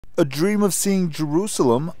A dream of seeing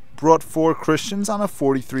Jerusalem brought four Christians on a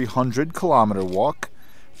 4,300-kilometer walk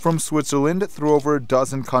from Switzerland through over a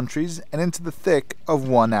dozen countries and into the thick of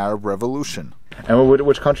one Arab revolution. And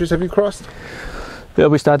which countries have you crossed? Well,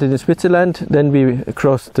 we started in Switzerland, then we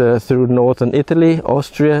crossed through northern Italy,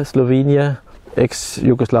 Austria, Slovenia,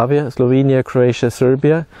 ex-Yugoslavia, Slovenia, Croatia,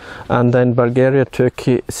 Serbia, and then Bulgaria,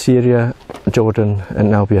 Turkey, Syria, Jordan,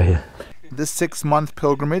 and now we are here. The 6-month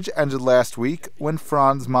pilgrimage ended last week when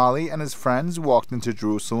Franz Mali and his friends walked into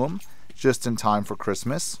Jerusalem just in time for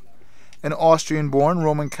Christmas. An Austrian-born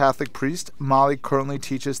Roman Catholic priest, Mali currently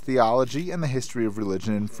teaches theology and the history of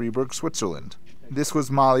religion in Freiburg, Switzerland. This was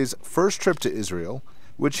Mali's first trip to Israel,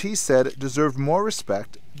 which he said deserved more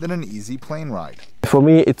respect than an easy plane ride. For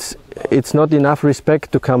me, it's not enough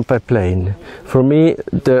respect to come by plane. For me,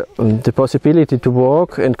 the possibility to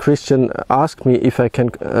walk, and Christian asked me if I can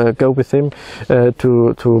go with him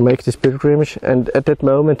to make this pilgrimage, and at that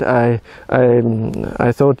moment I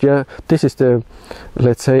thought, yeah, this is the,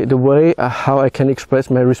 let's say, the way how I can express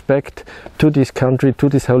my respect to this country, to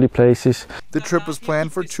these holy places. The trip was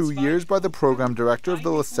planned for 2 years by the program director of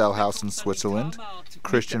the Lascelles House in Switzerland,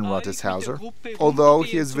 Christian Ruttishauser. Although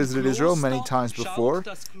he has visited Israel many times before,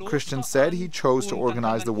 Christian said he chose to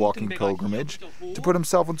organize the walking pilgrimage to put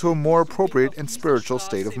himself into a more appropriate and spiritual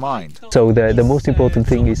state of mind. So the most important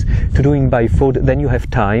thing is to doing by foot. Then you have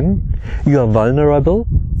time, you are vulnerable,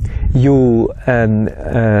 you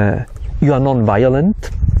are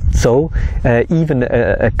non-violent. So even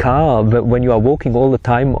a car, when you are walking all the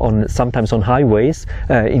time sometimes on highways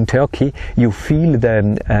in Turkey, you feel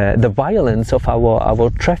the violence of our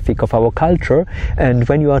traffic, of our culture. And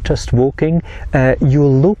when you are just walking, you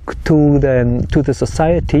look to the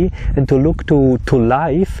society and to look to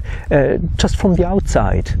life just from the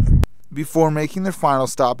outside. Before making their final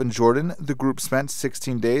stop in Jordan, the group spent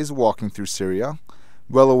 16 days walking through Syria,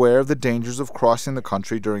 well aware of the dangers of crossing the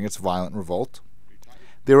country during its violent revolt.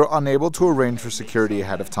 They were unable to arrange for security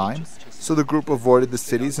ahead of time, so the group avoided the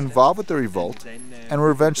cities involved with the revolt and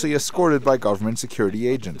were eventually escorted by government security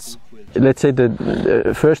agents. Let's say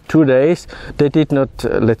the first 2 days they did not,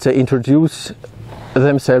 let's say, introduce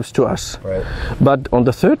themselves to us. Right. But on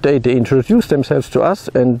the third day they introduced themselves to us,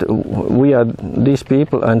 and we are these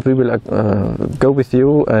people, and we will go with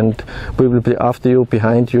you, and we will be after you,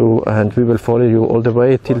 behind you, and we will follow you all the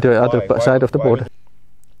way till the other side of the border.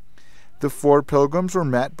 The four pilgrims were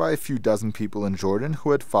met by a few dozen people in Jordan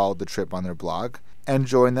who had followed the trip on their blog and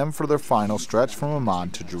joined them for their final stretch from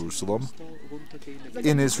Amman to Jerusalem.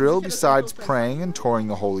 In Israel, besides praying and touring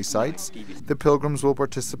the holy sites, the pilgrims will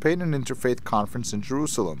participate in an interfaith conference in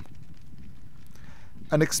Jerusalem.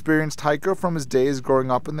 An experienced hiker from his days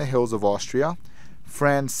growing up in the hills of Austria,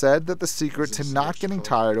 Franz said that the secret to not getting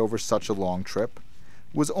tired over such a long trip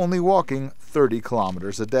was only walking 30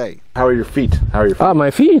 kilometers a day. How are your feet?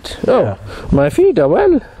 My feet? Oh, yeah. My feet are,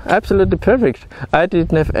 well, absolutely perfect. I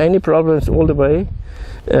didn't have any problems all the way.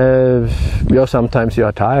 Sometimes you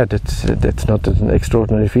are tired. That's not an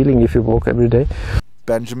extraordinary feeling if you walk every day.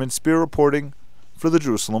 Benjamin Spear reporting for the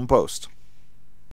Jerusalem Post.